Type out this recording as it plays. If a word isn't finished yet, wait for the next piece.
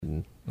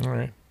All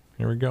right.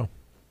 Here we go.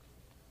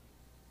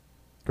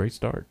 Great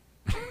start.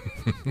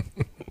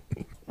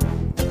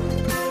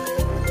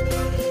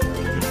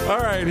 All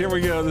right, here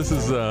we go. This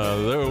is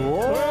the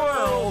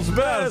world's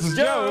best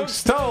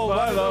jokes told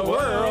by the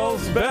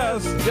world's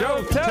best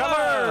joke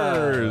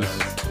tellers.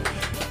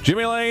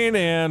 Jimmy Lane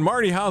and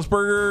Marty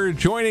Hausberger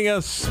joining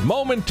us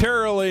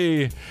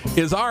momentarily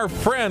is our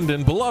friend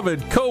and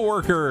beloved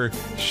co-worker,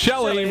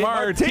 Shelly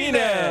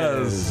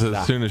Martinez.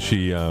 As soon as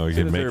she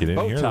could make it in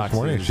here this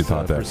morning, she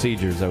thought that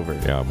procedure's over.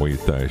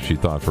 Yeah, she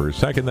thought for a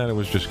second that it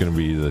was just going to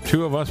be the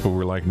two of us, but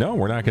we're like, no,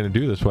 we're not going to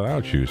do this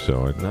without you.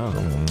 So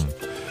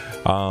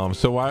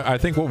So I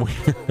think what we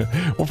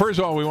well, first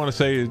of all, we want to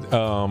say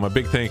a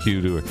big thank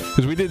you to,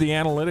 because we did the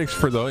analytics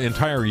for the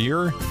entire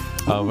year.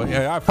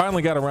 I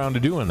finally got around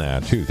to doing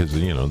that too, because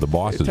the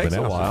boss has been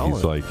asking.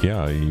 He's like,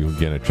 yeah, you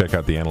going to check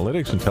out the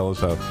analytics and tell us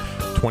how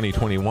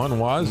 2021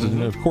 was,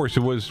 and of course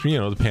it was.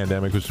 The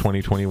pandemic was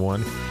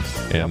 2021,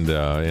 and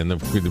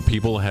the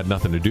people had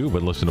nothing to do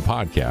but listen to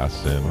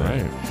podcasts,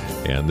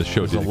 and the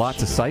show did a lot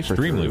to cipher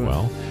extremely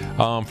well.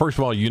 First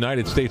of all,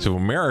 United States of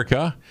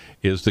America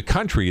is the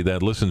country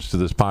that listens to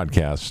this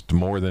podcast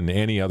more than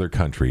any other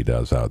country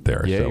does out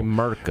there. Yay, so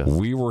America.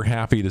 We were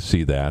happy to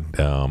see that.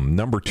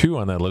 Number 2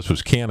 on that list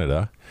was Canada.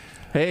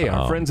 Hey,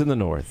 our friends in the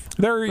north.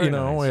 They're,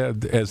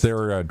 as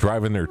they're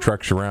driving their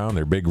trucks around,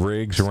 their big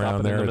rigs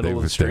around there, they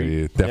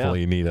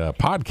definitely need a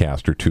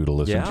podcast or two to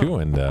listen to,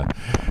 and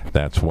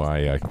that's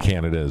why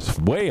Canada is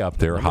way up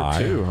there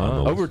high. Number 2,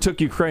 huh? Overtook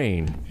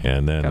Ukraine.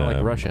 And then kind of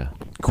like Russia.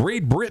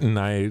 Great Britain,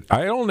 I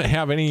don't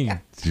have any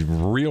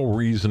real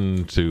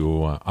reason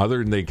to, other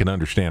than they can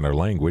understand our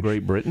language.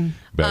 Great Britain?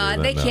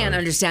 They can't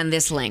understand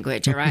this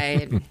language, all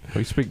right?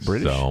 We speak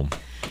British. So,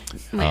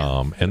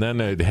 and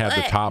then it had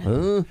the top.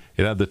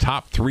 It had the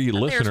top 3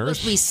 listeners. They're supposed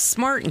to be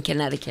smart in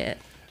Connecticut.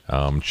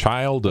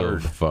 Child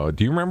of.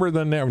 Do you remember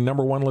the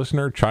number 1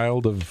 listener?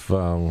 Child of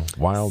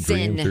wild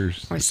sin,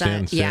 dreams or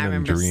sin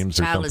and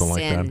dreams or something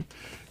like that.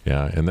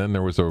 Yeah, and then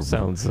there was a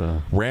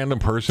random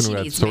person who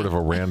had sort of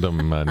a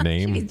random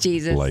name,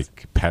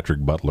 like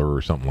Patrick Butler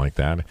or something like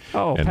that.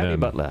 Oh, and Patty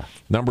Butler.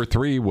 Number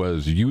 3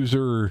 was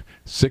user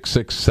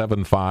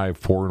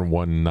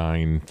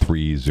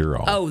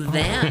 6675411930. Oh,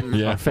 them.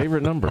 Yeah,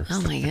 favorite number. Oh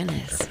my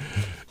goodness.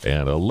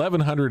 And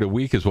 1,100 a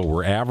week is what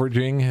we're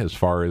averaging as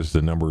far as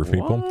the number of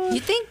people. You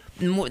think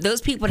those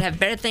people would have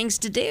better things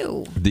to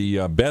do?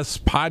 The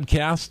best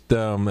podcast,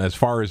 as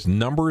far as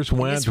numbers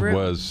went,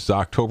 was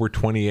October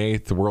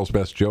 28th, the World's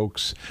Best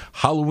Jokes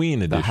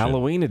Halloween edition. The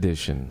Halloween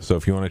edition. So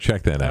if you want to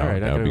check that out,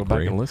 that would be great.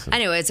 Back and listen. I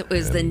know it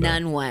was the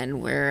nun one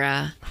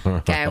where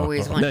guy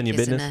always wanted to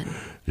kiss a nun.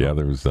 Yeah,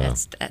 there was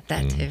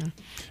that too.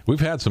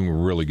 We've had some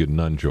really good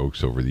nun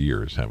jokes over the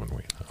years, haven't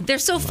we? They're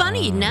so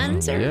funny.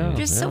 Nuns are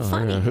just so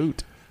funny. A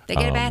hoot. They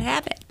get a bad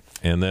habit.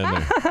 And then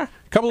a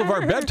couple of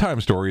our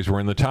bedtime stories were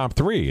in the top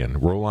 3,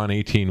 and Roll On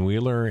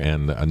 18-Wheeler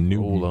and a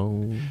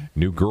new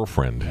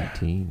girlfriend.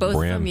 Both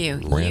from you.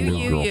 Brand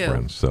new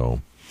girlfriend.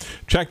 So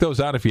check those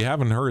out if you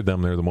haven't heard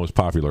them. They're the most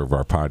popular of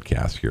our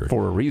podcasts here.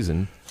 For a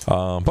reason.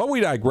 But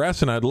we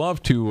digress, and I'd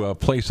love to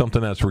play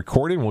something that's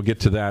recorded. We'll get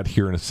to that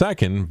here in a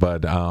second,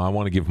 but I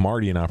want to give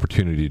Marty an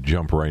opportunity to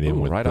jump right in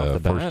with the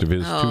first of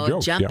his 2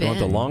 jokes. Jump in. Want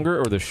the longer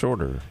or the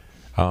shorter?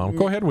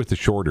 Go ahead with the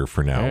shorter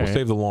for now. We'll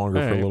save the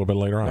longer for a little bit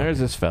later on. There's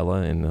this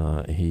fella,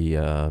 and he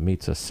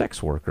meets a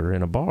sex worker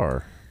in a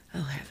bar.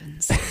 Oh,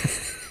 heavens.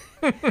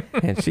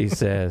 And she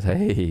says,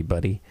 hey,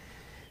 buddy,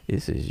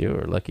 this is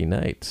your lucky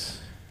night.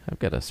 I've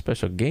got a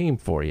special game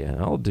for you.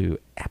 I'll do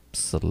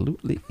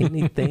absolutely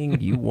anything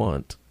you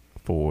want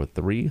for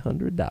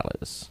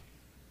 $300,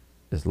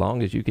 as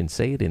long as you can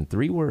say it in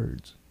 3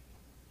 words.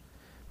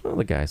 Well,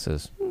 the guy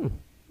says,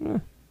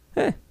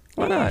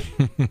 why not?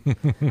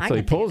 So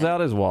he pulls out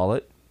his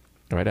wallet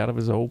right out of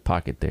his old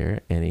pocket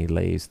there, and he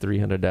lays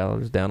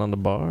 $300 down on the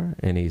bar,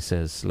 and he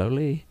says,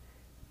 slowly,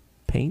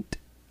 paint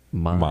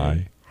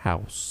my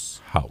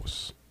house.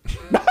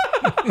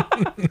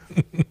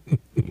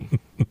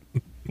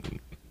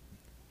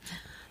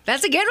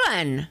 That's a good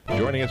one.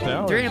 Joining us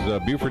now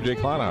is Buford J.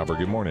 Clonhopper.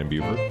 Good morning,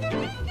 Buford.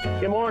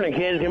 Good morning,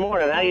 kids. Good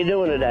morning. How you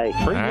doing today?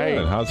 Pretty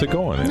good. How's it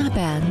going? Not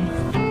bad.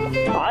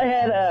 I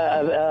had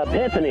a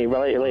epiphany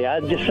lately. I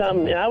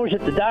was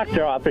at the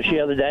doctor office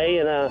the other day,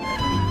 and I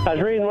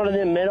was reading one of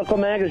them medical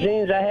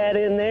magazines I had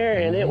in there,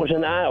 and it was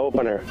an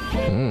eye-opener.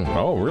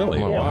 Oh, really?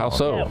 Yeah. How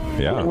so?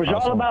 Yeah. It was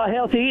all about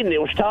healthy eating.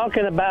 It was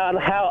talking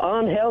about how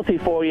unhealthy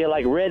for you,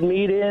 like red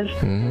meat is,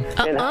 and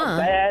how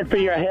bad for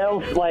your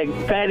health, like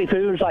fatty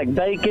foods like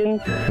bacon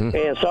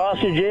and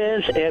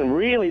sausages, and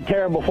really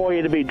terrible for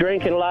you to be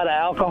drinking a lot of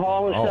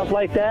alcohol and stuff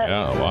like that.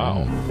 Yeah,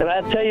 wow. And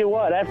I tell you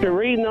what, after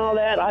reading all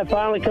that, I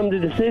finally come to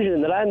the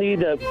decision that I need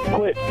to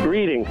quit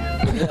reading.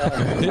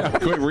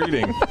 Quit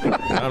reading.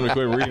 Time to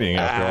quit reading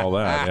after all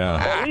that,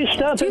 Well, these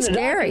stuff Too in the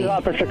scary.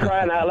 doctor's office are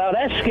crying out loud.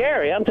 That's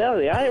scary. I'm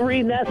telling you. I ain't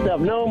reading that stuff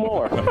no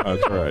more.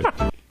 That's right.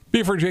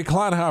 Buford J.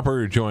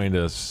 Clonhopper joined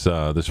us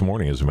this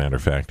morning, as a matter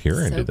of fact, here.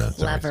 So and did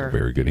clever.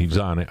 Very good. He's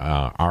on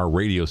our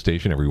radio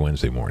station every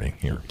Wednesday morning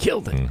here.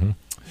 Killed it.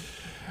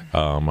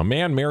 A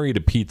man married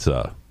a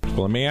pizza.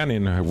 Well, a man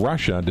in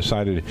Russia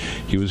decided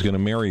he was going to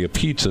marry a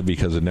pizza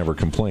because it never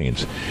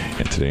complains.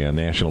 And today on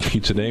National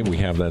Pizza Day, we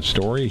have that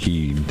story.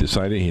 He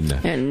decided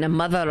in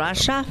Mother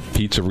Russia,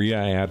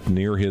 pizzeria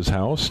near his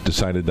house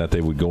decided that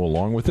they would go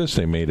along with this.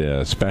 They made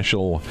a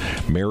special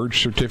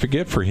marriage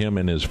certificate for him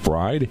and his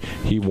bride.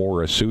 He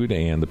wore a suit,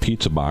 and the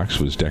pizza box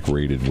was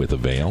decorated with a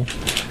veil.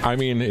 I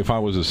mean, if I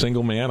was a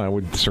single man, I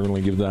would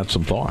certainly give that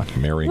some thought.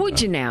 Marrying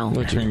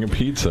a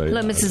pizza.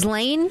 Hello, Mrs.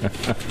 Lane.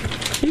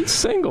 He's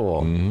single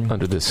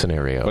under this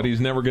scenario. But he's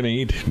never going to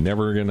eat.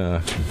 Never going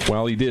to.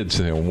 Well, he did.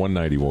 So one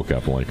night he woke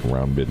up like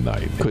around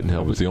midnight. Couldn't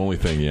help it. It was the only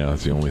thing. Yeah,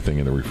 it's the only thing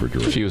in the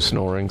refrigerator. She was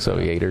snoring, so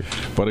he ate her.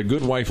 But a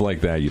good wife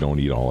like that, you don't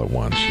eat all at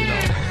once, you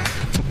know.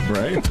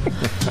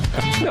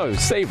 Right? No,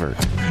 savor.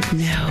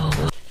 No.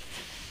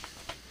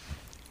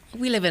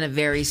 We live in a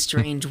very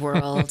strange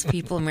world.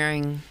 People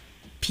marrying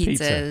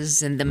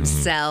pizzas and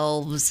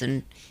themselves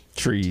and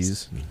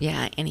trees.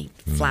 Yeah, any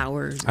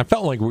flowers. I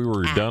felt like we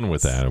were done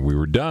with that. We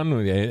were done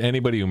with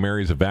anybody who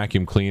marries a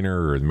vacuum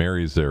cleaner or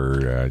marries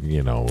their,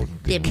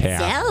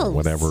 cat or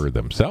whatever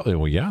themselves. Well,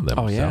 themselves.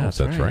 Oh, yeah,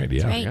 that's right.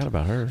 Yeah, I forgot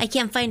about her. I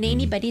can't find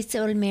anybody,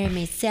 so I'll marry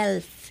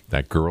myself.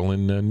 That girl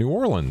in New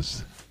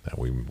Orleans that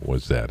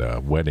was at a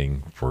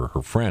wedding for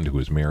her friend who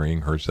was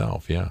marrying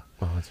herself. Yeah,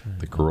 that's right.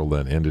 The girl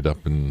that ended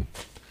up in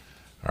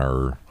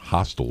our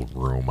hostel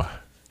room.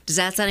 Does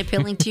that sound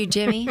appealing to you,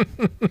 Jimmy?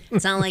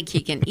 Sound like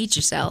you can eat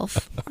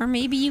yourself, or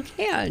maybe you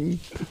can.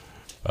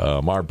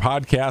 Our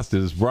podcast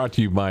is brought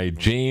to you by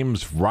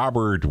James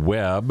Robert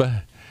Webb,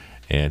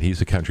 and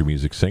he's a country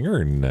music singer,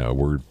 and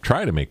we're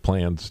trying to make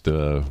plans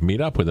to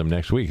meet up with him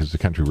next week as the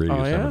Country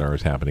Radio Seminar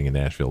is happening in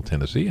Nashville,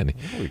 Tennessee, and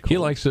he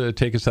likes to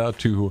take us out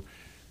to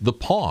the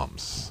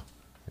Palms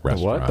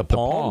restaurant. What? The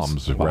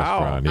Palms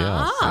restaurant,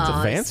 yeah. Oh, it's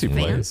a fancy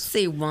place.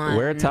 Fancy one.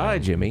 Wear a tie,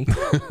 Jimmy.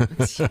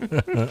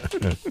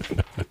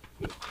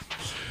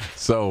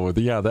 So,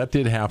 that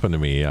did happen to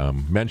me.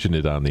 Mentioned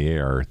it on the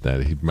air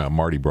that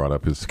Marty brought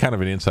up. It's kind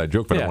of an inside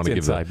joke, but I want to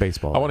give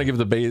baseball. I want to give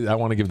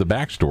the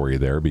backstory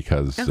there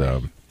because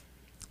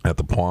at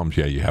the Palms,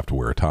 you have to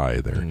wear a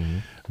tie there. Mm-hmm.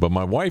 But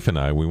my wife and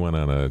I, we went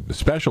on a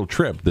special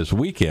trip this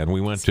weekend.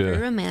 We went to very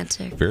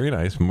romantic, very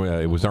nice.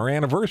 It was our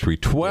anniversary,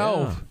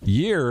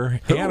 12-year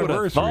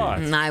anniversary.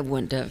 I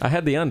wouldn't have. I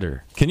had the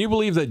under. Can you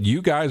believe that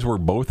you guys were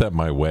both at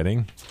my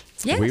wedding?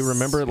 Yes. We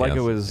remember it like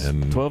it was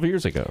 12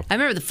 years ago. I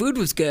remember the food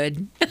was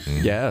good.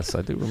 Yes,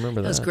 I do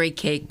remember that. That was great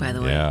cake, by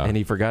the way. Yeah. And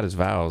he forgot his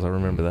vows. I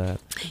remember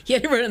that. He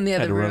had to run in the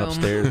other room. Had to run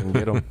upstairs and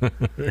get them.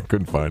 I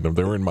couldn't find them.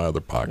 They were in my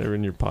other pocket. They were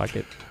in your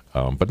pocket.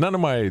 But none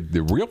of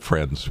the real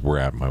friends were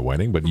at my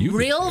wedding. But you,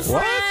 real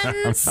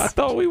friends? I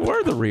thought we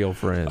were the real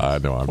friends.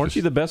 No, weren't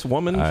you the best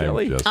woman,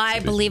 Shelley?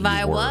 I believe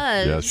I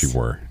was. Yes, you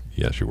were.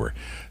 Yes, you were.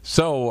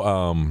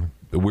 So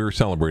we were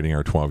celebrating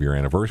our 12-year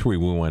anniversary.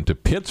 We went to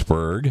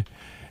Pittsburgh.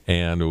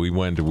 And we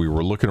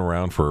were looking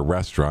around for a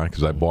restaurant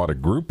because I bought a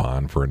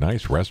Groupon for a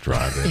nice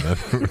restaurant.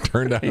 And it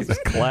turned out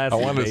I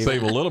wanted to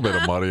save a little bit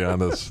of money on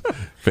this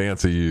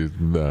fancy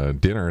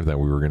dinner that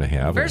we were going to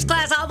have. First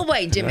class all the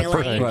way, Jimmy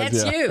Lane.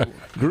 That's you.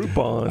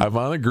 Groupon. I'm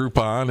on a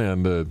Groupon,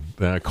 and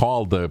I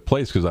called the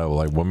place because I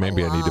was like, well,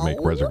 maybe I need to make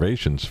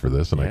reservations for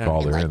this. And I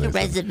called her in.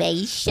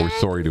 Reservation. We're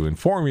sorry to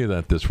inform you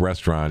that this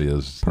restaurant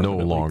is no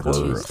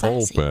longer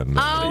open.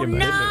 Oh,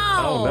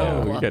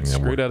 no. You got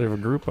screwed out of a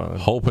Groupon.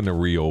 Hoping to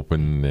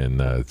reopen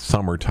in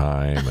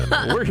summertime,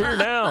 and we're here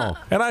now.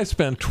 And I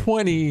spent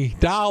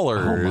 $20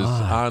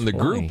 on the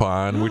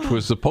Groupon, which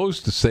was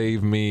supposed to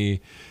save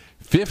me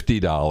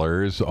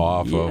 $50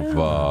 off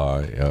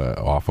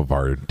of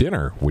our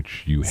dinner,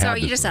 which you had. So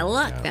you just had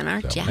luck then,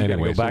 aren't you?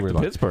 Anyway, go back to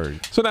Pittsburgh.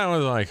 So now I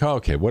was like,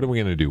 okay, what are we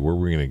going to do? Where are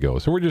we going to go?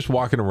 So we're just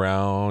walking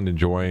around,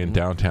 enjoying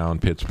downtown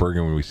Pittsburgh,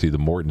 and we see the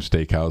Morton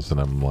Steakhouse, and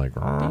I'm like,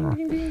 I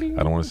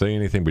don't want to say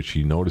anything, but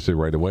she noticed it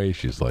right away.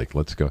 She's like,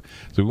 let's go.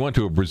 So we went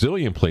to a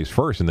Brazilian place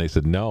first, and they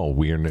said, no,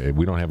 we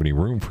don't have any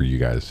room for you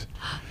guys.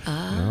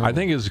 I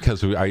think it's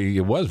because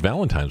it was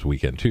Valentine's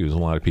weekend too. There's a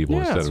lot of people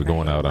instead of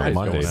going out on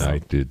Monday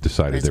night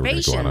decided they were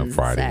going to go out on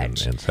Friday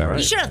and Saturday.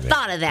 You should have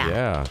thought of that.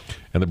 Yeah.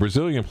 And the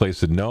Brazilian place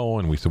said no,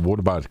 and we said, what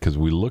about, because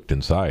we looked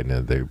inside,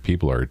 and the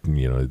people are,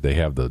 they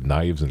have the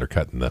knives, and they're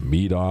cutting the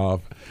meat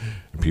off,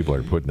 and people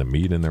are putting the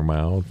meat in their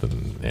mouth, and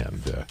you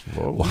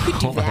could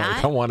do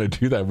that. I want to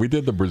do that. We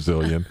did the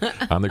Brazilian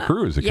on the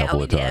cruise a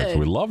couple of times. Did.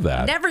 We love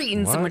that. Never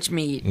eaten so much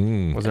meat.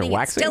 Was there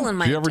waxing? Still in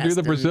my Did you ever do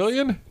the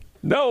Brazilian?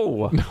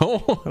 No. I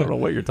don't know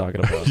what you're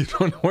talking about. You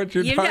don't know what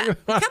you're talking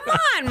about? Come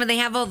on. When they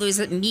have all those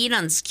meat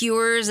on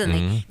skewers and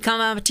they come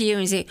up to you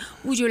and say,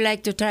 would you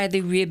like to try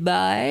the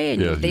ribeye?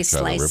 And they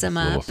slice them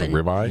up. And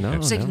ribeye? No,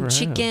 it's like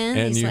chicken.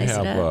 And you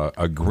have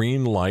a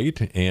green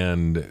light,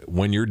 and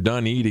when you're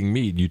done eating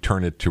meat, you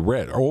turn it to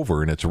red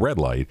over, and it's a red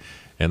light.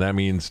 And that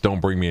means don't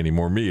bring me any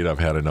more meat. I've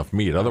had enough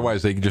meat.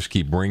 Otherwise, they can just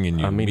keep bringing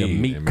you meat. A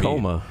meat and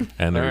coma.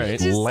 And All there's right.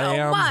 Just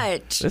lamb. so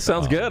much. This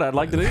sounds good. I'd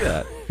like to do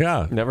that.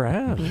 Yeah. Never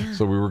have.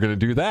 So we were going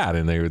to do that,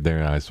 and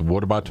I said,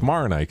 "What about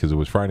tomorrow night?" Because it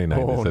was Friday night.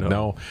 Oh, They said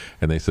no,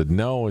 and they said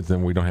no, and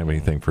then we don't have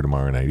anything for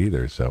tomorrow night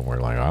either. So we're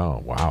like,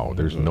 "Oh wow,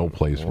 there's no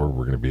place where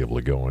we're going to be able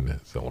to go and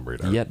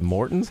celebrate." Yet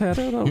Morton's had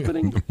an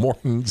opening.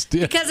 Morton's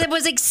did. Because it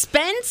was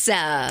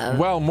expensive.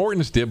 Well,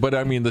 Morton's did, but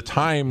I mean, the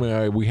time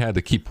we had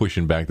to keep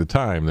pushing back the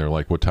time. They're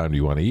like, "What time do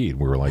you want to eat?"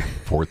 We were like,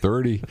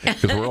 4:30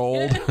 because we're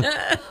old.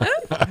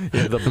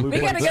 Yeah, the Blue We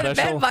Point gotta go to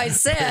special. bed by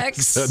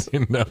 6.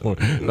 Said, no,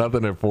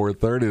 nothing at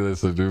 4:30. They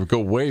said, "Go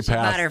way About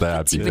past her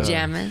that." footsie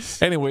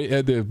pajamas.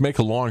 Anyway, to make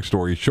a long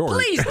story short,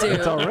 Please do.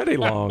 It's already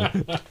long.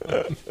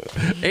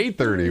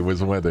 8:30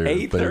 was when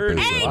they 8:30?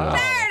 they- 8:30. Wow.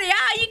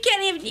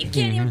 Oh, you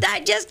can't even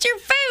digest your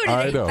food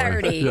at I know.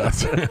 8:30.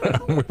 Yes.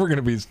 We were going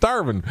to be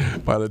starving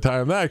by the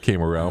time that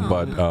came around,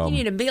 but You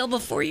need a meal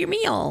before your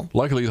meal.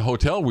 luckily the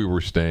hotel we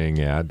were staying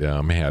at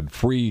had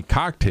free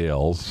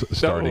cocktails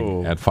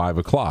starting at 5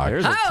 o'clock.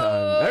 There's a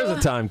time. There's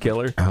a time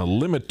killer.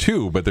 Limit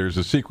 2, but there's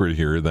a secret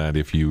here that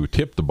if you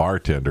tip the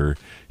bartender,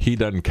 he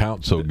doesn't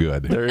count so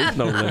good. There is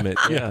no limit.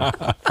 Yeah.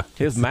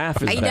 His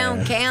math is I bad.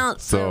 don't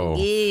count. So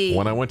yeah.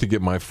 when I went to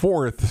get my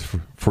fourth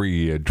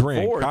free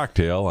drink Fourth?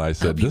 cocktail, I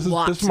said, you "This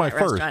walked is to my that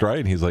first, restaurant. right?"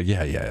 And he's like,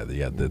 "Yeah,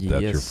 that's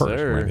your Yes, first,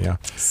 sir. man." Yeah.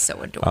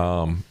 So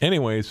adorable.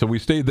 Anyway, so we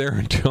stayed there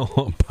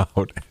until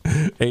about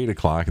 8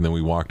 o'clock, and then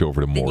we walked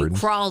over to Then you Morton's.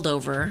 crawled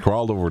over.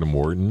 Crawled over to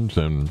Morton's,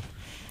 and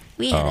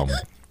We had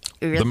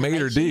the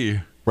maitre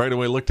d' right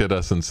away looked at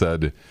us and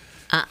said,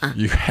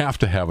 "You have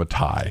to have a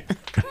tie.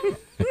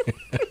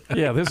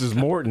 Yeah, this is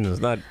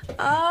Morton's, not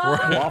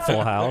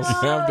Waffle House.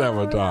 You have to have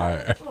a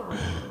tie."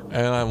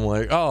 And I'm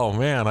like, "Oh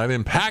man, I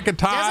didn't pack a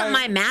tie. Doesn't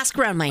my mask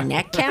around my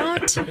neck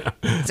count?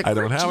 I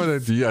don't have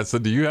it." I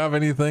said, "Do you have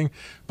anything?"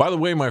 By the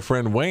way, my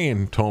friend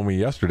Wayne told me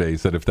yesterday. He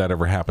said, "If that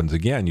ever happens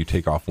again, you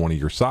take off one of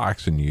your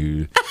socks and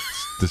you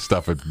just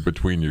stuff it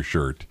between your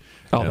shirt."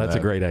 Oh, And that's a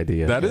great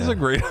idea. That is a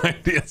great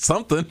idea.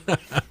 Something.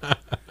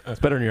 It's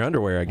better than your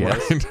underwear, I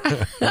guess.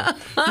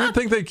 You'd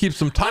think they'd keep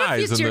some What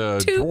ties if it's in your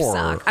the tube drawer.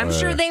 sock? I'm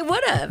sure they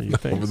would have.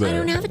 think I so?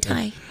 don't have a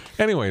tie.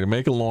 Anyway, to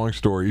make a long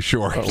story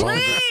short,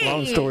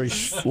 Long story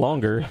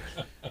longer.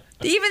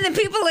 Even the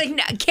people in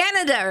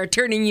Canada are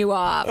turning you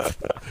off.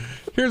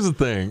 here's the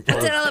thing.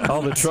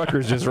 All the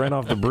truckers just ran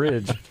off the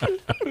bridge.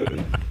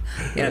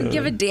 You don't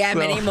give a damn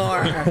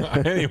anymore.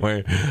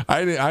 Anyway,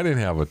 I didn't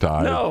have a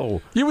tie.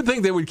 No. You would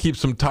think they would keep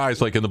some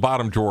ties like in the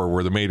bottom drawer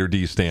where the maitre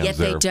d' stands Yet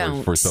they there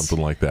don't. for something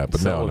like that.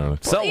 But no.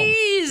 Sell 'em.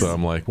 Please. So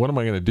I'm like, what am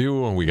I going to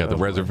do? And we got the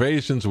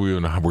reservations.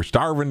 We're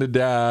starving to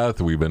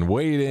death. We've been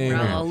waiting.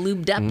 We're all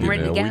lubed up and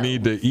ready to go. We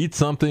need to eat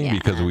something Yeah.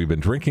 because we've been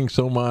drinking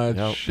so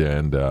much.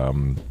 And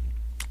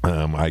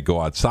I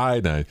go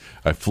outside and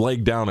I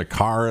flag down a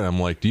car and I'm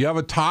like, "Do you have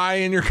a tie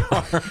in your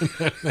car?"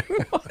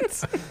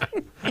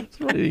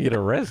 Why did you get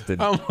arrested?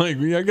 I'm like,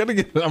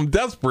 I'm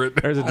desperate.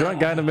 There's a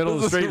drunk guy in the middle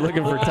of the street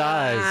looking for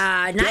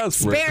ties. Not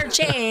Desperate. spare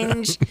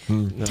change.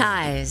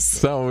 Ties.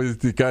 So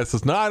the guy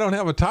says, "No, I don't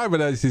have a tie, but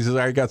he says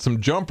I got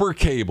some jumper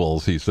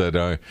cables." He said,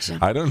 "I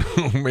don't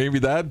know, maybe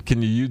that.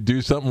 Can you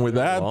do something with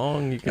that?"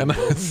 Long, you can- And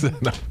I said,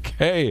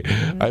 "Okay."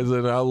 I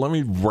said, "Let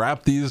me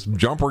wrap these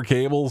jumper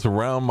cables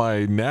around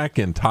my neck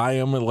and tie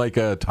them like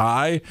a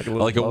tie,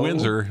 like a bow?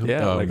 Windsor."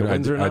 Yeah, like a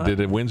Windsor I knot. did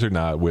a Windsor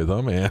knot with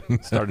them and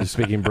Started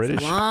speaking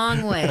British.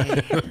 Long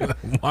way.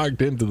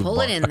 walked into the Pull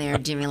bar. it in there,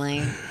 Jimmy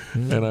Lee.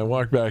 And I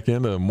walked back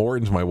into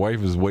Morton's. My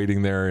wife is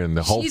waiting there and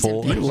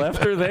hopeful. You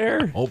left her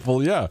there?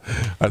 Hopeful, yeah.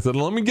 I said,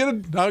 "I'll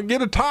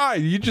get a tie.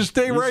 You just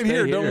stay right stay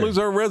here. Don't here." lose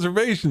our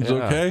reservations, Yeah.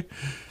 okay?"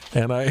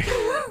 And I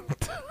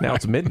Now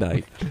it's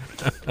midnight.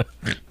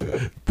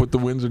 put the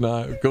Windsor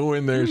knot, go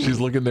in there. She's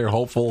looking there,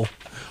 hopeful.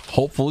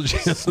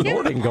 She's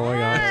Snorting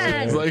going on.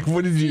 It's like,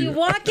 "What did You you?"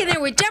 walk in there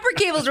with jumper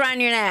cables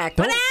around your neck.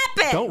 What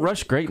happened? Don't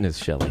rush greatness,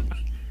 Shelley.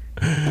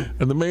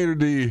 And the maitre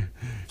d',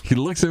 he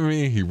looks at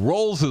me. He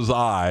rolls his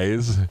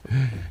eyes.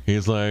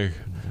 He's like,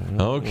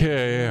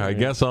 "Okay, I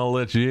guess I'll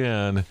let you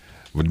in,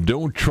 but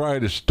don't try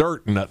to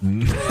start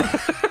nothing."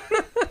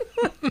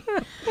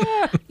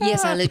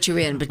 Yes, I'll let you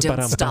in, but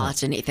don't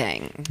start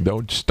anything.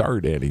 Don't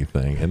start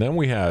anything. And then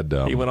we had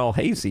He went all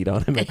hayseed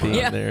on him at the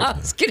Yeah, end there. I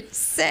was going to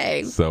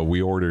say. so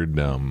we ordered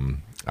I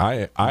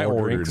More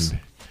ordered drinks.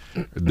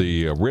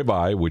 the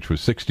ribeye, which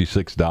was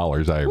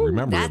 $66. I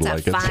remember it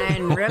That's like a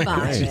fine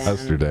ribeye. then.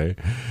 yesterday.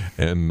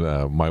 And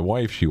my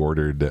wife, she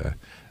ordered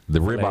the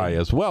ribeye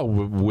as well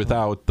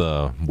without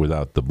the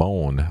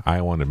bone.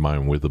 I wanted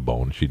mine with the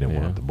bone. She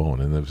didn't want the bone,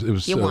 and it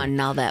was You wanted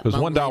all that It was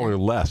bone $1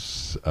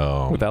 less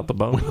Without the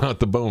bone? without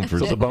the bone. For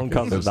So the bone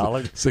costs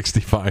 $1?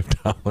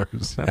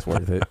 $65. That's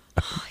worth it.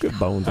 Good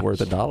bone's worth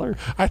 $1.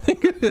 I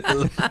think it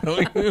is.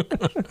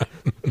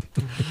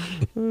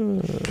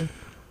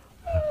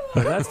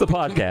 That's the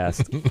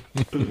podcast.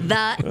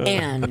 The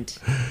end.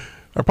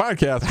 Our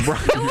podcast is brought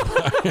to you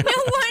by...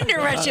 No wonder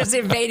Russia's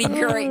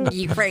invading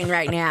Ukraine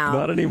right now.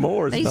 Not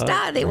anymore. They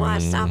stopped. They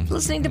want to stop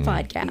listening to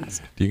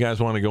podcasts. Do you guys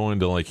want to go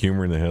into like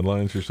humor in the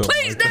headlines or something?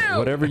 Please do.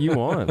 Whatever you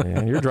want,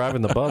 man. You're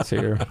driving the bus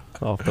here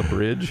off the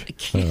bridge.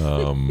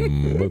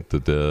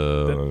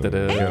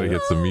 Gotta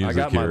get some music. I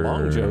got my here.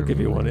 long joke if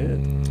you want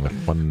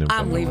it.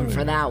 I'm leaving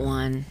for that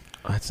one.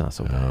 That's not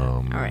so bad.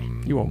 All right.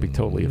 You won't be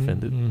totally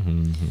offended.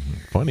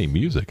 Funny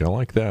music. I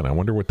like that. I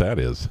wonder what that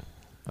is.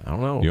 I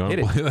don't know. You want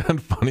Hit to it. play that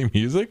funny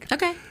music?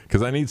 Okay.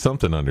 Because I need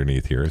something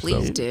underneath here.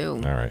 Please so.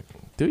 do. All right.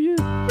 Do you?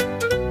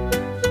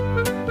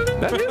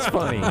 That is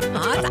funny.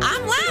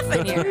 I'm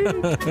laughing here.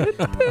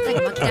 Like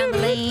a monkey down the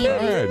lane. All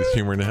right. It's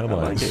humor in the I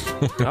like headlines.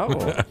 it.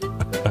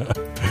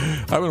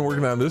 Oh, I've been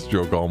working on this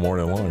joke all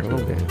morning long.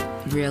 okay.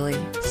 Really?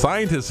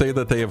 Scientists say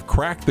that they have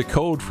cracked the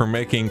code for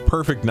making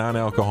perfect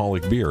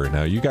non-alcoholic beer.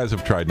 Now, you guys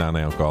have tried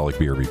non-alcoholic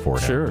beer before,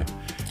 Sure. haven't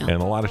you?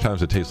 And a lot of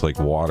times it tastes like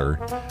water.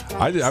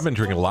 I've been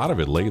drinking a lot of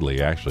it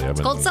lately, actually. I've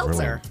been called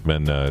seltzer.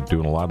 Been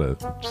doing a lot of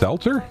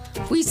seltzer.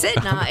 We said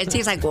no. It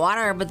tastes like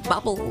water with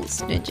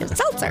bubbles. It's just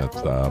seltzer.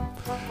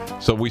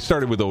 That's, so we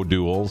started with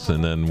O'Doul's,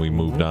 and then we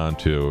moved on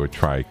to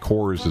try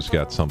Coors. Has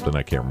got something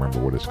I can't remember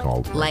what it's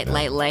called. Light.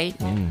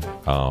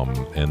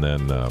 And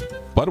then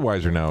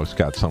Budweiser now has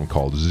got something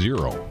called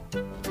Zero.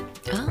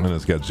 And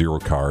it's got 0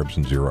 carbs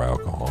and 0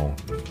 alcohol.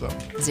 So.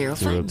 Zero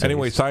fun.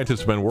 Anyway, scientists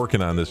have been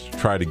working on this to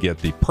try to get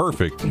the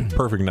perfect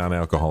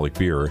non-alcoholic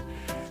beer.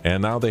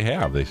 And now they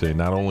have. They say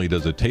not only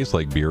does it taste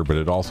like beer, but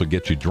it also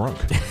gets you drunk.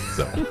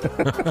 So.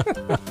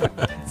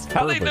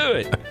 How they do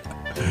it?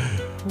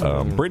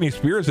 Britney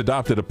Spears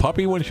adopted a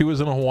puppy when she was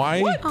in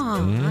Hawaii.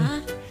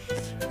 Aw.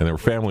 And her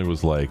family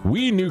was like,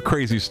 we knew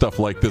crazy stuff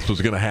like this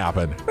was going to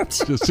happen.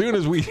 As soon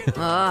as we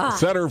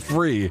set her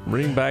free,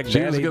 Bring back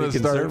she was Daddy going the to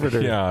start.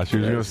 conservator. Yeah, she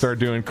was going to start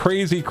doing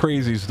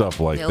crazy stuff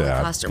like It'll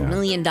that. cost her Yeah. $1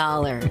 million.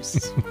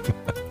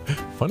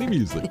 Funny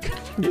music.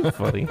 You're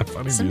funny.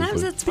 Funny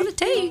Sometimes music. that's what it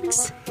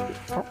takes.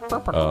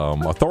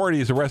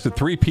 Authorities arrested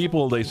 3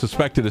 people they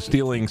suspected of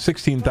stealing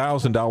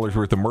 $16,000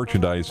 worth of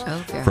merchandise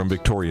from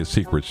Victoria's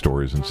Secret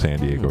stores in San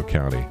Diego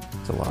County.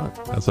 It's a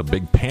lot. That's a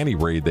big panty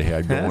raid they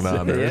had going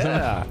on there, isn't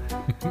Yeah.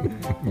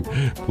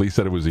 it? Police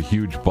said it was a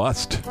huge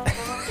bust.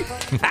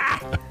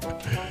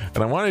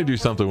 And I wanted to do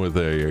something with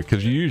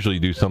because you usually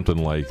do something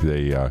like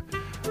they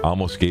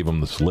almost gave them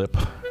the slip,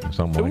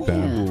 something like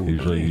that.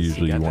 Usually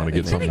you want to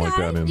get something like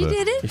that in You the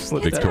did it. You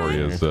slipped that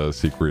Victoria's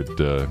Secret.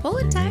 Pull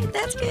it tight.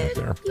 That's good.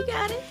 there. You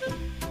got it.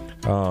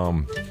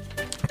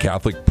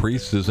 Catholic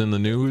priest is in the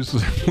news.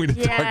 We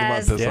didn't talk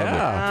about this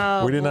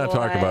Yeah. we did not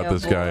talk about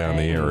this guy on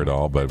the air at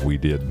all, but we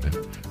did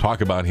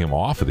talk about him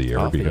off of the air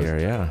Off the because air,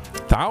 yeah.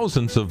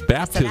 thousands of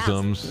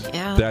baptisms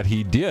Yeah. that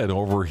he did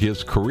over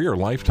his career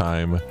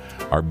lifetime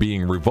are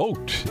being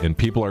revoked, and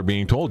people are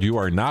being told you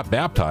are not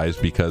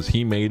baptized because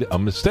he made a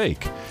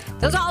mistake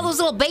Those are all those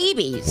little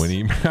babies. when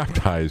he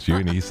baptized you.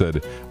 And he said,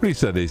 what he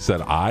said? He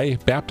said, I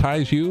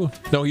baptize you?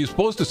 No, he's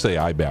supposed to say,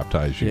 I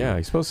baptize you. Yeah,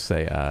 he's supposed to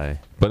say I.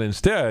 But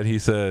instead, he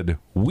said,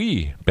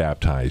 we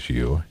baptize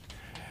you.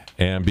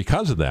 And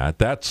because of that,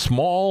 that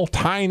small,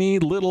 tiny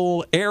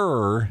little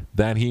error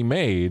that he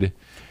made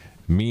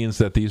means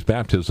that these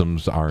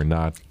baptisms are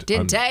not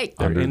Didn't take.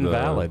 They're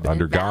invalid.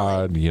 Under Invalid.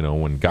 God, you know,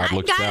 when God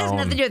looks God down. has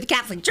nothing to do with the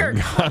Catholic Church.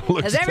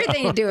 It has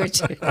everything to do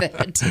with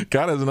it.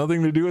 God has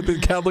nothing to do with the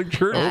Catholic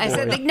Church. I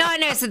said,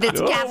 I said it's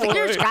the Catholic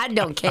Church. God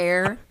don't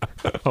care.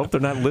 Hope they're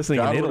not listening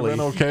God in would have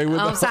Italy. been okay with,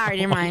 Oh, sorry,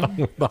 never mind.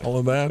 with all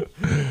of that.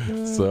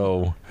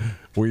 So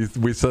we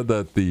said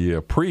that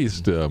the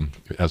priest,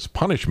 as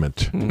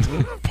punishment,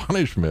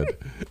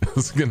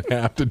 is going to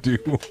have to do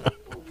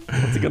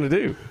What's he going to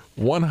do?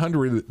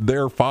 100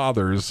 their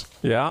fathers.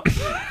 Yeah.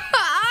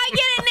 I get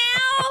it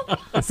now.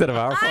 Instead of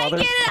our I father.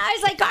 get it. I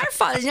was like, our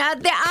father's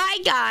not there.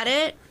 I got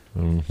it.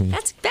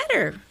 That's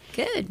better.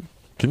 Good.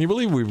 Can you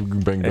believe we've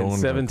been going And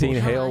 17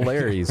 Hail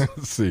Larrys.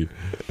 Let's see.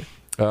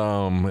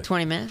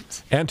 20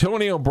 minutes.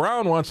 Antonio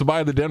Brown wants to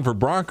buy the Denver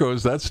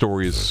Broncos. That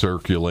story is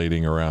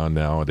circulating around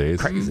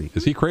nowadays. Crazy.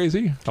 Is he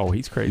crazy? Oh,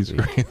 he's crazy.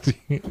 He's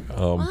crazy.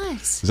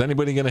 What? Is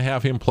anybody going to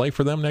have him play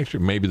for them next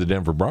year? Maybe the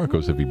Denver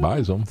Broncos if he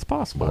buys them. It's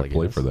possible, Might I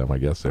play guess. for them, I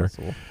guess. There.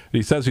 Possible.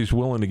 He says he's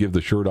willing to give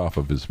the shirt off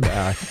of his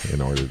back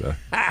in order to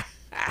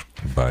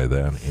buy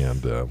that.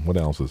 And what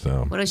else is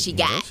What else you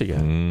got? What you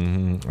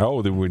got?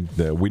 Oh,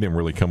 we didn't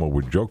really come up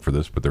with a joke for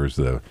this, but there's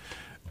the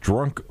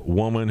drunk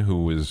woman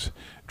who was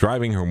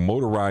driving her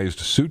motorized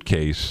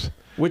suitcase.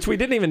 Which we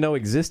didn't even know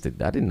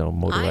existed. I didn't know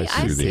motorized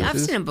I've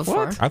suitcases. seen it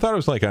before. What? I thought it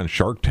was like on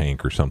Shark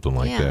Tank or something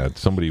like Yeah. that.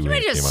 Somebody You came were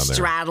on just there.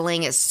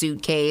 straddling a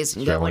suitcase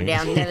and going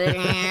down.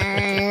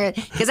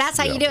 Because that's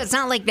how you do it. It's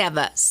not like they have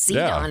a seat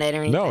on it or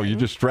anything. No, you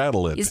just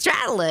straddle it. You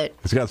straddle it.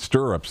 It's got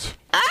stirrups.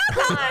 Oh,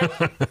 God.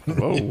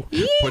 Whoa.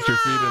 Put your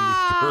feet in the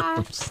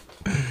stirrups.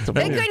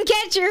 They couldn't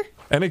catch her.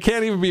 And it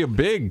can't even be a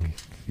big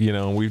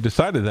we've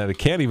decided that it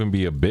can't even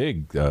be a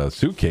big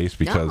suitcase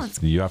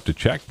because you have to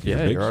check your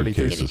big you're already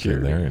through suitcases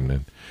in there. And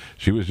then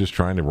she was just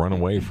trying to run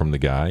away from the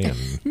guy, and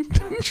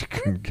she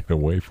couldn't get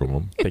away from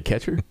him. They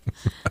catch her?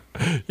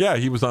 Yeah,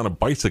 he was on a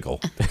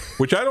bicycle,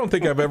 which I don't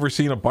think I've ever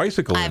seen a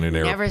bicycle in an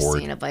airport. I've never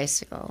seen a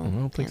bicycle. I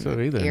don't think so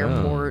either.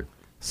 Airport. No.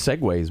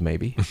 Segways,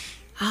 maybe.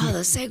 Oh, the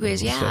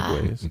Segways, yeah.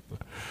 Segways.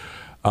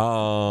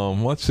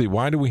 Let's see.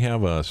 Why do we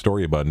have a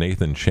story about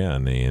Nathan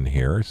Chen in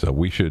here? So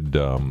we should.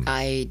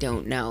 I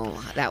don't know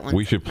that one.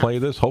 We should play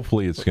this.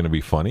 Hopefully, it's going to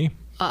be funny.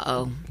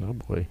 Oh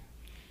boy.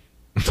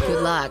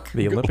 Good luck.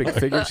 The Olympic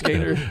figure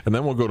skater. And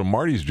then we'll go to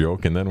Marty's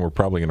joke, and then we're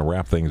probably going to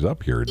wrap things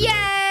up here today.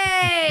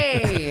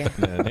 Yay!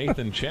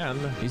 Nathan Chen.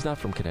 He's not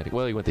from Connecticut.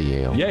 Well, he went to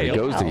Yale. Yale. He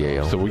goes to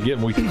Yale. So we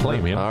can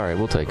claim him. All right,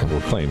 we'll take him.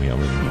 We'll claim him.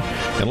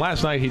 And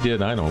last night he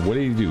did. I don't know. What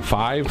did he do?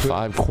 Five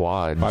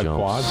quad jumps.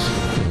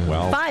 quads.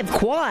 Well, 5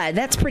 quad.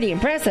 That's pretty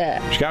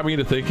impressive. which got me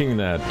to thinking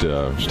that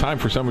it's time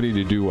for somebody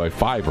to do a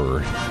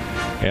fiver.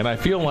 And I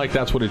feel like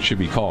that's what it should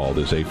be called,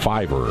 is a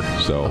fiver.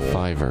 So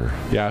Fiver.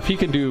 yeah, if he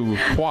can do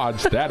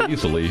quads that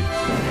easily,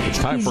 it's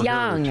time He's for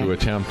young. her to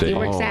attempt He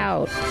works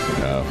out.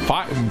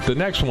 the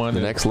next one.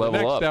 The next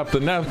level up. The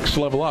next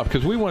level up,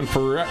 because we went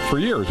for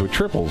years with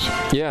triples.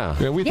 Yeah.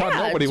 And we thought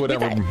nobody would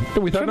ever.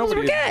 We thought triples nobody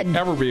were would good.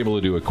 ever be able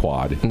to do a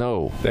quad.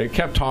 No. They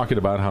kept talking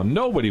about how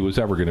nobody was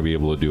ever going to be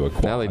able to do a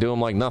quad. Now they do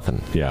them like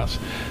nothing. Yes.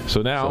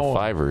 So now So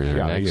fivers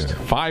are next. Yeah,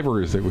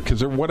 fivers,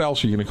 because what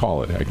else are you going to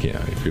call it? I can't.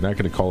 If you're not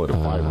going to call it a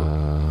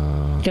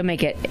fiver, Don't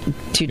make it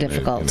too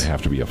difficult. it's going to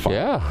have to be a fiver.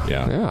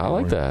 Yeah, I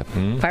like that.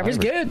 Fiver's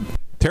good.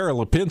 Tara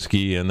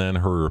Lipinski and then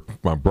her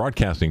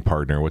broadcasting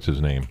partner, what's his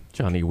name?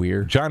 Johnny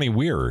Weir. Johnny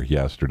Weir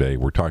yesterday.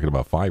 We're talking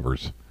about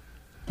fivers.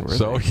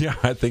 So, yeah,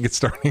 I think it's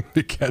starting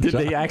to catch Did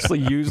up. they actually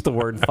use the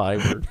word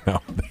fiver? No,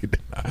 they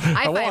did not.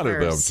 I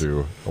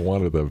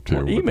wanted them to.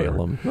 Or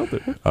email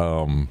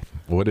them.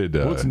 What did...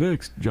 What's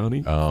next,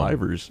 Johnny?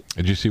 Fivers.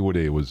 Did you see what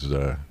it was?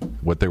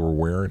 What they were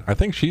wearing? I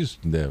think she's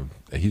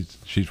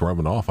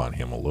rubbing off on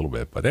him a little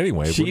bit. But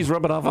anyway, She's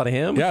rubbing off on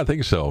him? Yeah, I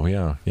think so.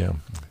 Yeah.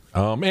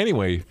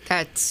 Anyway,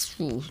 That's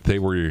they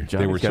were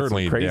got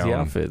certainly some crazy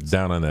outfits.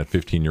 down on that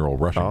 15-year-old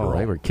Russian girl.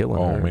 They were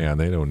killing her. Oh man,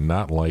 they do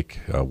not like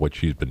what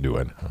she's been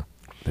doing.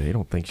 They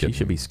don't think she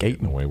should be Getting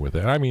skating. away with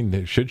it. I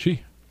mean, should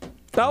she?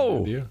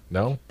 No.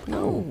 No.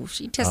 no.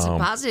 She tested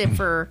positive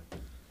for.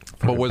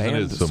 But wasn't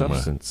banned it some?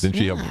 substance. Didn't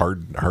she have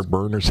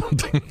heartburn or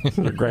something?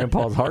 Her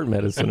grandpa's heart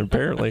medicine,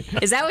 apparently.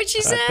 Is that what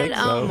she said? think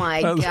so. Oh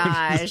my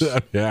gosh.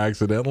 Yeah,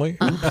 accidentally.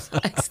 I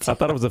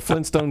thought it was a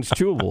Flintstones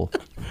chewable.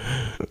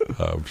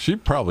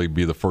 She'd probably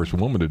be the first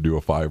woman to do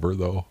a fiver,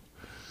 though.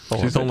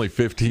 She's only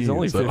 15. She's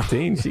only so.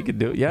 15. She could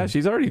do it. Yeah,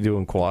 she's already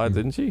doing quads,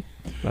 isn't she?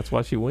 That's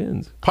why she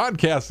wins.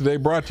 Podcast today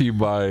brought to you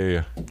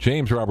by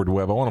James Robert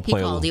Webb. I want to He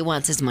play called. He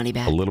wants his money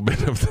back. a little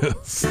bit of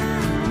this.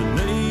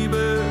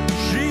 Neighbor,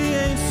 she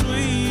ain't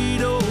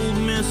sweet old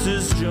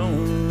Mrs.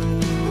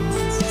 Jones.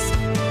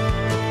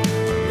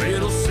 Her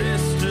little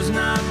sister's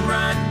not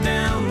right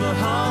down the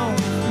hall.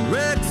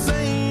 Rex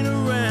ain't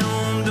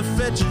around to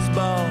fetch his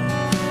ball.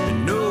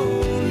 And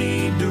no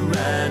need to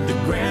ride to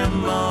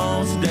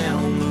grandma's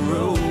down the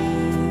road.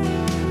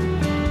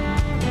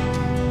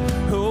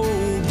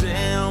 Oh,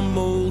 damn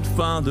old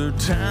father,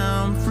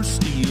 time for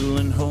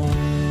stealing home.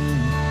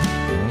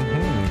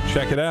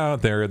 Check it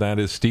out there. That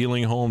is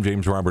Stealing Home,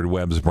 James Robert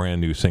Webb's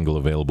brand new single,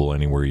 available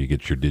anywhere you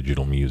get your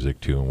digital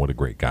music to. And what a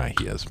great guy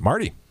he is.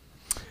 Marty.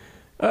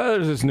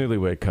 There's this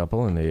newlywed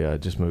couple, and they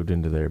just moved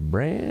into their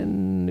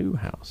brand new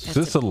house. Is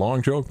this a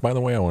long joke, by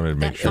the way? I wanted to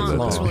make That sure font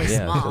that was really Yeah,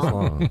 it's just small.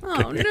 long.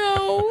 Oh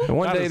no. And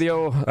one day the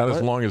old... not as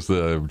what? long as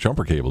the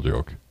jumper cable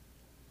joke.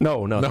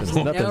 No, nothing's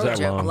No that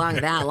joke long.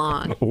 that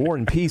long. War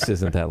and Peace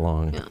isn't that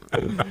long.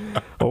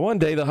 Well, one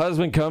day the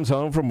husband comes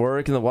home from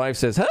work and the wife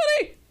says,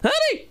 Honey,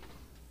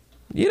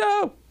 you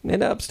know, in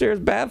the upstairs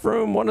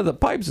bathroom, one of the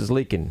pipes is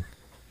leaking.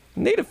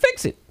 Need to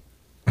fix it.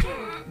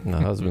 And the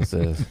husband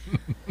says,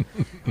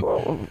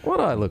 well, what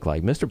do I look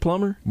like, Mr.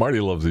 Plumber? Marty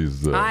loves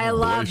these I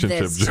love relationship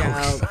this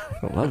jokes. joke.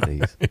 I love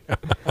these.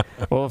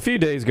 Well, a few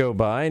days go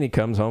by and he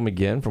comes home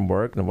again from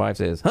work and the wife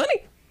says,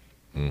 Honey,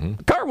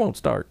 the car won't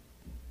start.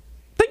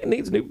 Think it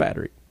needs a new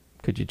battery.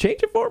 Could you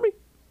change it for me?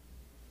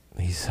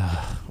 He's,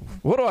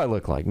 what do I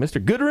look like,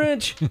 Mr.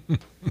 Goodwrench?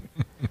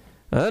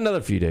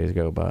 Another few days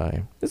go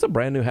by. It's a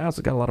brand new house.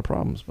 It's got a lot of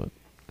problems, but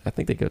I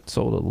think they got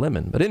sold a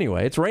lemon. But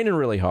anyway, it's raining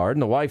really hard,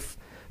 and the wife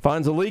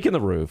finds a leak in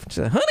the roof. She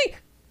says, Honey,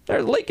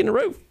 there's a leak in the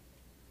roof.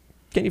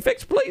 Can you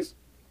fix it, please?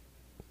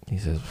 He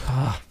says,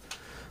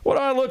 what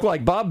do I look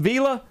like, Bob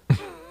Vila?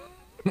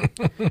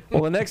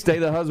 Well, the next day,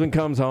 the husband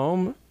comes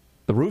home.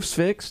 The roof's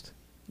fixed.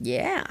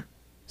 Yeah.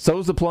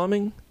 So's the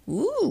plumbing.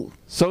 Ooh.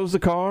 So's the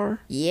car.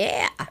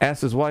 Yeah.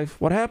 Asks his wife,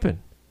 what happened?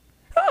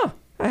 Oh,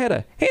 I had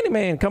a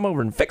handyman come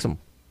over and fix them.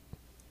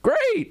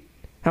 Great.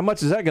 How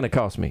much is that going to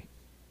cost me?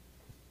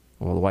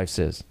 Well, the wife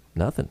says,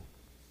 nothing.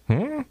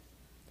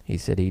 He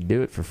said he'd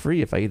do it for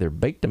free if I either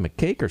baked him a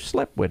cake or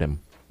slept with him.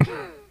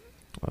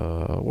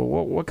 Well,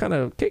 what kind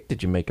of cake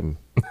did you make him?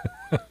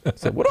 I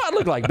said, what do I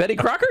look like, Betty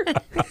Crocker?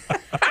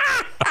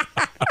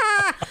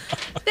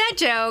 That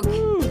joke.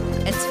 Ooh,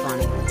 It's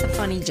funny. It's a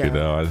funny joke. You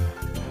know,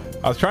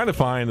 I was trying to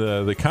find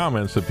the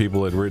comments that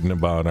people had written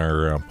about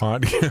our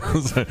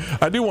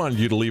podcast. I do want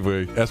you to leave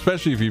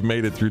especially if you've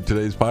made it through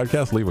today's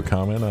podcast, leave a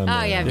comment on.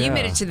 Oh yeah, if you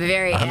made it to the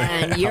very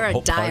end, you're a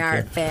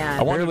diehard fan.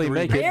 I wanted Barely to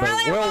read, make it, You're but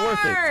really well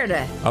worth it. hard.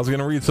 I was going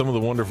to read some of the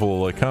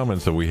wonderful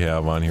comments that we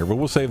have on here, but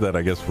we'll save that,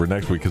 I guess, for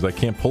next week because I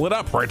can't pull it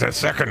up right this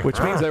second. Which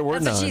means there were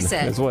That's none. what she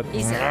said. Is what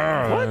he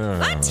said.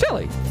 What?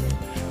 Silly.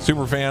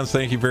 Super fans,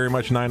 thank you very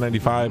much.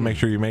 $9.95. Make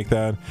sure you make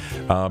that.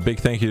 Big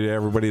thank you to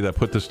everybody that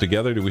put this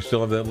together. Do we still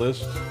have that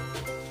list?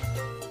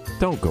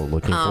 Don't go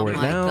looking Oh for it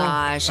my now.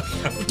 gosh.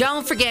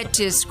 Don't forget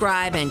to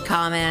subscribe and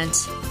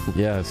comment.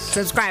 Yes.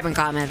 Subscribe and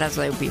comment. That's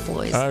what people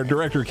always. Our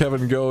director,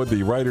 Kevin Goad,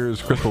 the writers,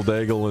 Crystal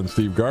Daigle and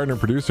Steve Gardner,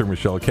 producer,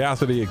 Michelle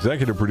Cassidy,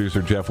 executive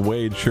producer, Jeff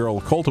Wade,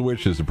 Cheryl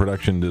Koltowich is the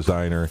production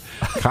designer,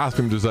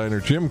 costume designer,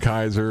 Jim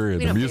Kaiser, and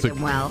We the don't pay music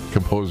them well.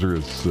 composer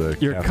is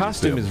Your Kathy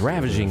costume Sims. is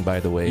ravaging, by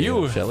the way,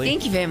 You- Shelley.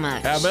 Thank you very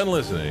much. Have been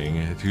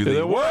listening to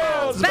the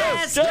world's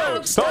Best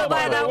jokes told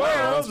by the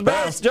world's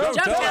best joke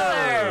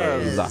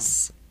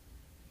tellers.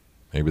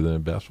 Maybe the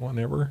best one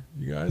ever,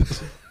 you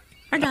guys.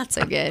 Or not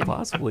so good.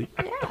 Possibly.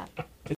 Yeah.